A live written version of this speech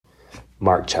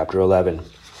Mark chapter 11.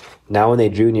 Now when they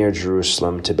drew near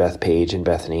Jerusalem to Bethphage and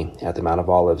Bethany at the Mount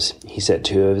of Olives, he sent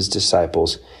two of his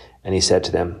disciples, and he said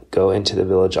to them, Go into the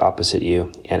village opposite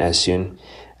you, and as soon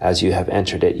as you have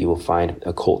entered it, you will find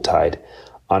a colt tied,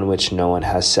 on which no one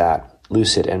has sat.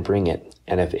 Loose it and bring it.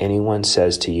 And if anyone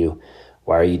says to you,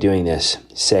 Why are you doing this?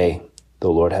 Say,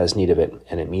 The Lord has need of it,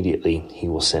 and immediately he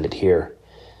will send it here.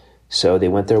 So they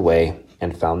went their way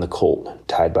and found the colt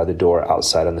tied by the door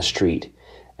outside on the street,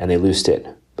 and they loosed it.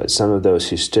 But some of those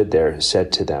who stood there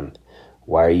said to them,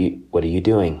 What are you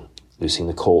doing, loosing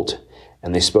the colt?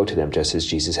 And they spoke to them just as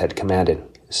Jesus had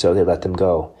commanded. So they let them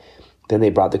go. Then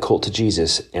they brought the colt to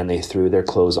Jesus, and they threw their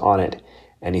clothes on it,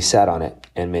 and he sat on it.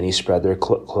 And many spread their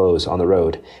clothes on the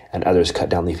road, and others cut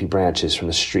down leafy branches from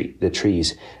the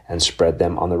trees, and spread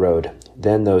them on the road.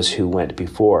 Then those who went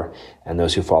before and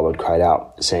those who followed cried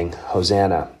out, saying,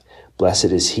 Hosanna! Blessed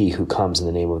is he who comes in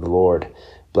the name of the Lord.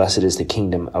 Blessed is the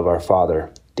kingdom of our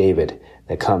father David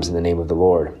that comes in the name of the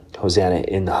Lord. Hosanna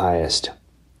in the highest.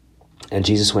 And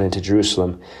Jesus went into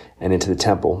Jerusalem and into the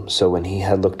temple. So when he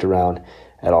had looked around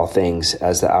at all things,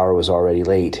 as the hour was already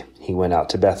late, he went out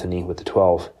to Bethany with the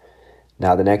 12.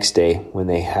 Now the next day, when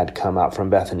they had come out from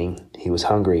Bethany, he was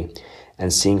hungry.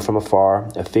 And seeing from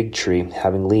afar a fig tree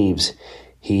having leaves,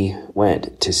 he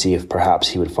went to see if perhaps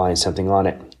he would find something on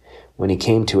it. When he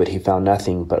came to it, he found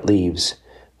nothing but leaves,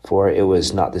 for it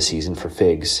was not the season for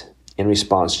figs. In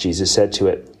response, Jesus said to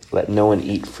it, Let no one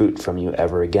eat fruit from you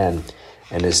ever again.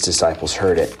 And his disciples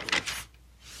heard it.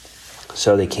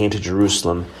 So they came to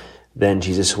Jerusalem. Then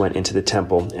Jesus went into the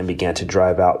temple and began to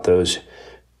drive out those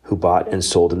who bought and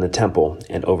sold in the temple,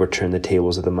 and overturned the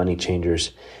tables of the money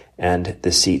changers and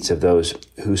the seats of those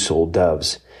who sold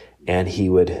doves. And he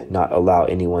would not allow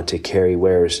anyone to carry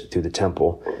wares through the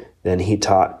temple. Then he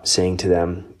taught, saying to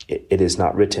them, It is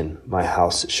not written, My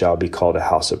house shall be called a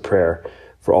house of prayer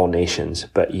for all nations,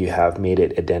 but you have made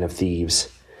it a den of thieves.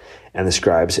 And the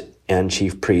scribes and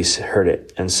chief priests heard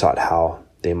it, and sought how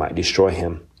they might destroy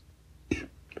him.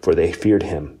 For they feared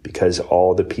him, because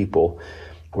all the people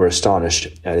were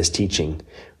astonished at his teaching.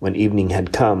 When evening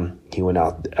had come, he went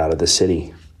out of the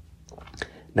city.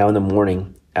 Now in the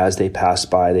morning, as they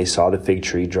passed by, they saw the fig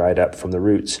tree dried up from the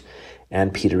roots.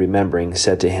 And Peter, remembering,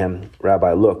 said to him,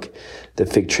 Rabbi, look, the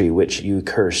fig tree which you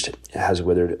cursed has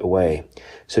withered away.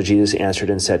 So Jesus answered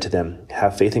and said to them,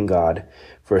 Have faith in God,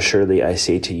 for assuredly I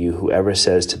say to you, whoever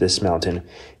says to this mountain,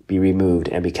 Be removed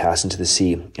and be cast into the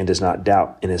sea, and does not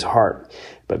doubt in his heart,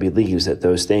 but believes that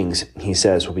those things he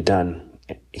says will be done,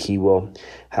 he will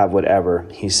have whatever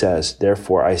he says.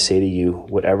 Therefore I say to you,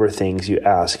 whatever things you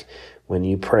ask when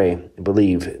you pray,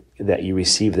 believe that you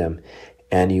receive them,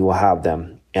 and you will have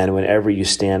them. And whenever you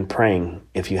stand praying,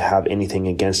 if you have anything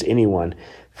against anyone,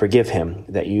 forgive him,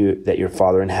 that your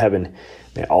Father in heaven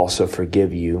may also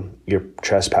forgive you your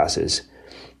trespasses.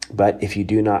 But if you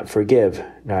do not forgive,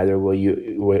 neither will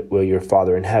your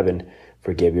Father in heaven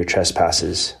forgive your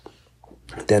trespasses.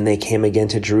 Then they came again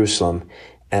to Jerusalem,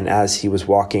 and as he was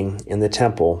walking in the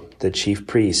temple, the chief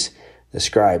priests, the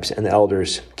scribes, and the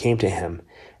elders came to him,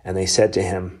 and they said to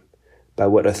him, By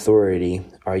what authority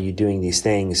are you doing these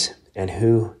things? And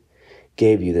who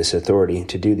gave you this authority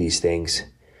to do these things?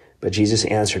 But Jesus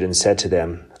answered and said to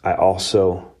them, I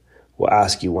also will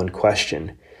ask you one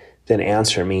question. Then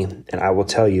answer me, and I will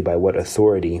tell you by what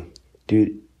authority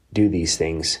do these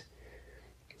things.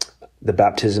 The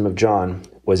baptism of John,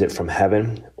 was it from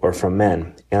heaven or from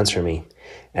men? Answer me.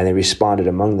 And they responded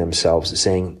among themselves,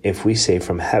 saying, If we say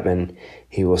from heaven,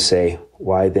 he will say,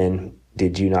 Why then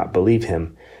did you not believe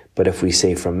him? But if we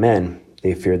say from men,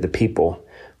 they feared the people.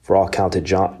 For all counted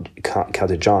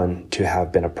John to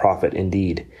have been a prophet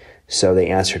indeed. So they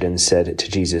answered and said to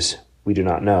Jesus, We do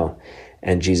not know.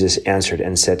 And Jesus answered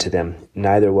and said to them,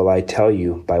 Neither will I tell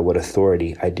you by what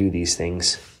authority I do these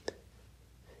things.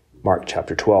 Mark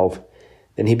chapter 12.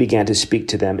 Then he began to speak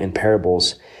to them in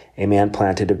parables. A man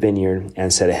planted a vineyard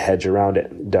and set a hedge around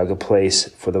it, dug a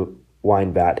place for the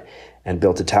wine vat, and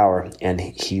built a tower. And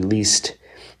he leased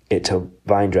it to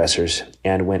vine dressers,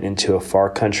 and went into a far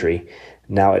country.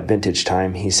 Now at vintage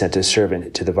time he sent a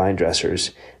servant to the vine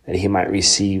dressers, that he might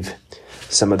receive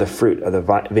some of the fruit of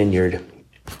the vineyard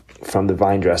from the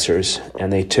vine dressers.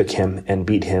 And they took him and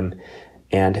beat him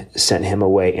and sent him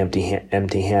away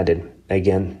empty-handed.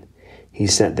 Again he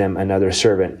sent them another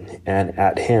servant, and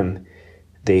at him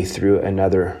they threw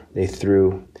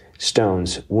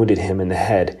stones, wounded him in the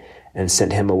head, and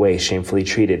sent him away shamefully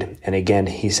treated. And again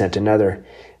he sent another,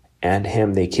 and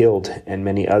him they killed, and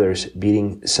many others,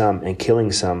 beating some and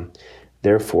killing some.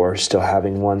 Therefore, still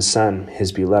having one son,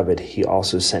 his beloved, he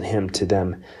also sent him to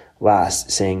them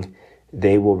last, saying,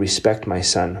 They will respect my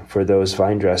son. For those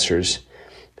vine dressers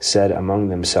said among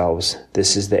themselves,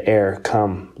 "This is the heir.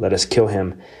 Come, let us kill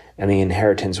him, and the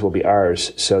inheritance will be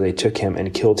ours." So they took him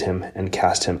and killed him and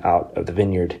cast him out of the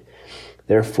vineyard.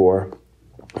 Therefore,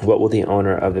 what will the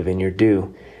owner of the vineyard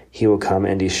do? He will come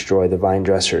and destroy the vine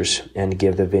dressers and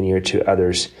give the vineyard to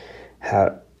others.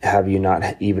 Have you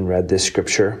not even read this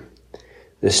scripture?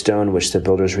 The stone which the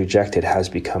builders rejected has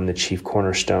become the chief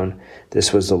cornerstone.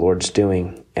 This was the Lord's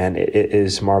doing, and it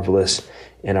is marvelous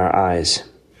in our eyes.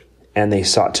 And they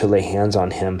sought to lay hands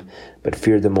on him, but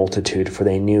feared the multitude, for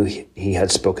they knew he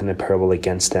had spoken the parable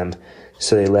against them.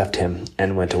 So they left him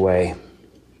and went away.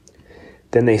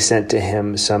 Then they sent to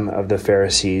him some of the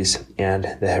Pharisees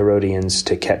and the Herodians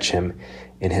to catch him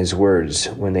in his words.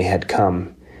 When they had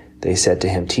come, they said to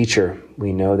him, "Teacher,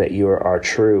 we know that you are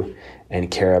true and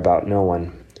care about no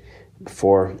one,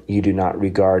 for you do not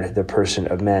regard the person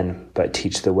of men, but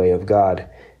teach the way of God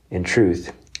in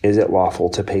truth. Is it lawful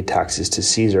to pay taxes to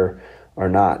Caesar or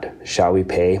not? Shall we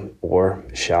pay or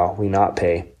shall we not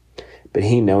pay?" But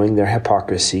he, knowing their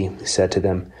hypocrisy, said to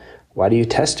them, "Why do you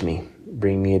test me?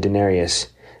 Bring me a denarius,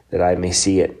 that I may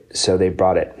see it." So they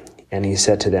brought it. And he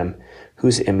said to them,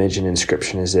 "Whose image and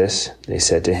inscription is this?" They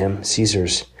said to him,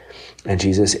 "Caesar's." And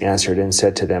Jesus answered and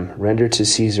said to them, "Render to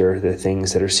Caesar the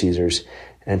things that are Caesar's,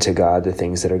 and to God the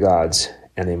things that are God's."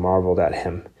 And they marveled at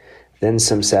him. Then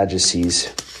some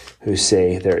Sadducees, who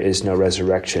say there is no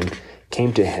resurrection,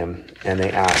 came to him, and they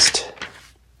asked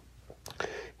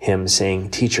him, saying,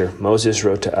 "Teacher, Moses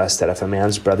wrote to us that if a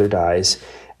man's brother dies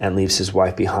and leaves his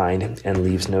wife behind and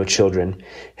leaves no children,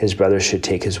 his brother should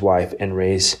take his wife and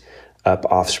raise up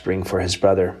offspring for his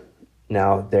brother.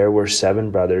 Now there were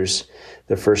 7 brothers.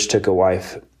 The first took a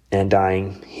wife, and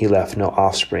dying, he left no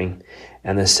offspring.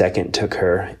 And the second took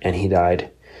her, and he died,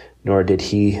 nor did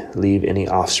he leave any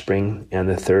offspring, and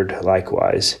the third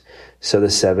likewise. So the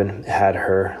 7 had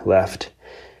her left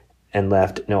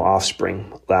no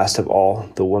offspring. Last of all,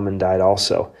 the woman died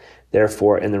also.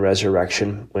 Therefore, in the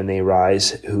resurrection, when they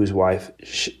rise, whose wife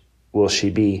will she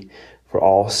be? For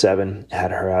all 7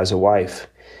 had her as a wife."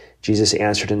 Jesus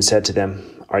answered and said to them,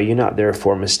 "Are you not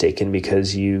therefore mistaken,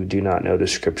 because you do not know the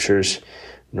scriptures,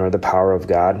 nor the power of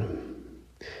God?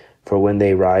 For when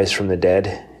they rise from the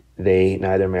dead, they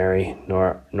neither marry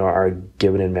nor are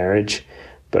given in marriage,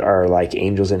 but are like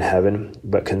angels in heaven.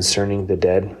 But concerning the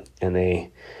dead, and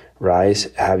they rise,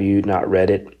 have you not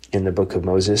read it in the book of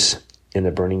Moses, in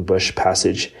the burning bush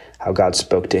passage, how God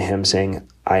spoke to him, saying,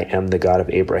 'I am the God of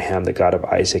Abraham, the God of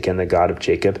Isaac, and the God of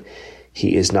Jacob'?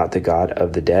 He is not the God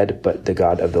of the dead, but the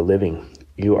God of the living.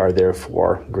 You are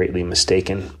therefore greatly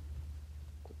mistaken."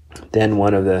 Then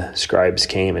one of the scribes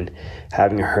came, and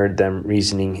having heard them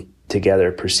reasoning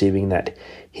together, perceiving that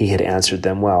he had answered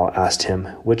them well, asked him,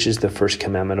 "Which is the first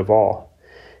commandment of all?"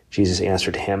 Jesus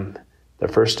answered him, "The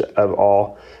first of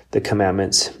all the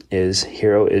commandments is,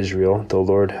 'Hear, O Israel, the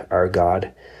Lord our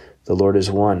God, the Lord is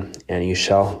one, and you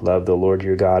shall love the Lord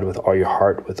your God with all your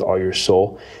heart, with all your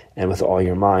soul, and with all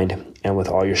your mind, and with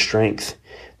all your strength.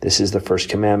 This is the first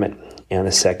commandment. And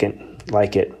the second,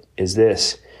 like it, is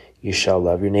this: you shall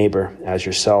love your neighbor as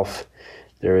yourself.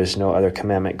 There is no other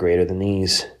commandment greater than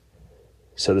these.'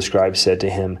 So the scribe said to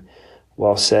him,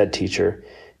 'Well said, teacher.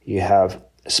 You have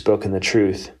spoken the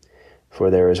truth. For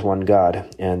there is one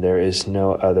God, and there is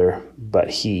no other but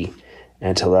He,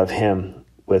 and to love Him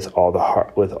with all the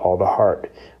heart, with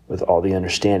all the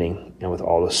understanding, and with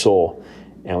all the soul,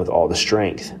 and with all the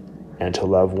strength, and to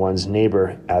love one's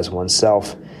neighbor as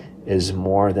oneself is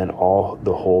more than all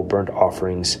the whole burnt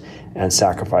offerings and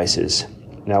sacrifices.'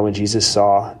 Now when Jesus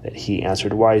saw that he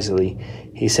answered wisely,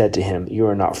 he said to him, 'You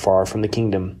are not far from the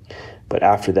kingdom.' But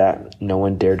after that, no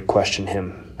one dared question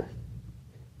him.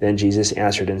 Then Jesus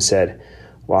answered and said,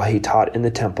 while he taught in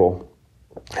the temple,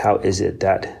 'How is it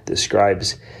that the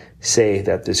scribes say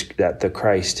that the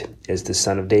Christ is the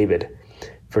son of David?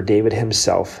 For David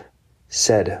himself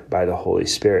said by the Holy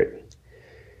Spirit,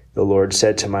 "The Lord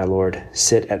said to my Lord,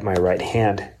 sit at my right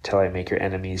hand till I make your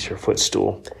enemies your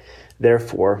footstool."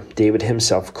 Therefore, David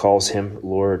himself calls him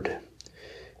Lord.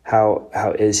 How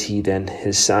is he then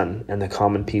his son?' And the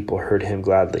common people heard him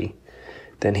gladly.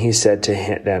 Then he said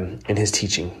to them in his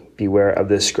teaching, 'Beware of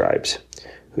the scribes,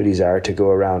 who desire to go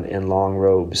around in long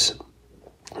robes,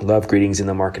 love greetings in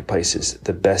the marketplaces,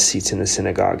 the best seats in the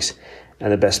synagogues,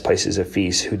 and the best places of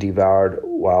feasts, who devoured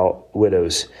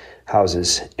widows'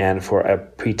 houses, and for a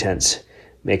pretense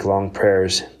make long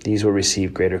prayers. These will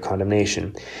receive greater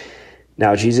condemnation.'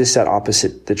 Now Jesus sat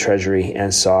opposite the treasury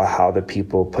and saw how the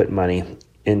people put money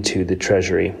into the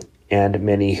treasury, and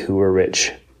many who were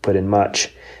rich put in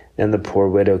much. Then the poor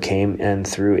widow came and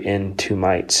threw in 2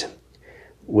 mites,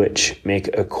 which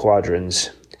make a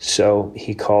quadrans. So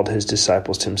he called his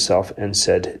disciples to himself and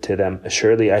said to them,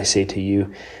 Assuredly I say to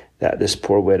you that this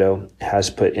poor widow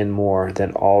has put in more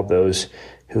than all those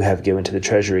who have given to the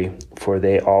treasury, for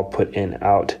they all put in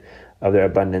out of their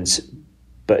abundance,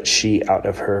 but she out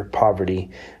of her poverty,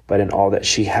 but in all that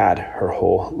she had, her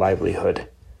whole livelihood.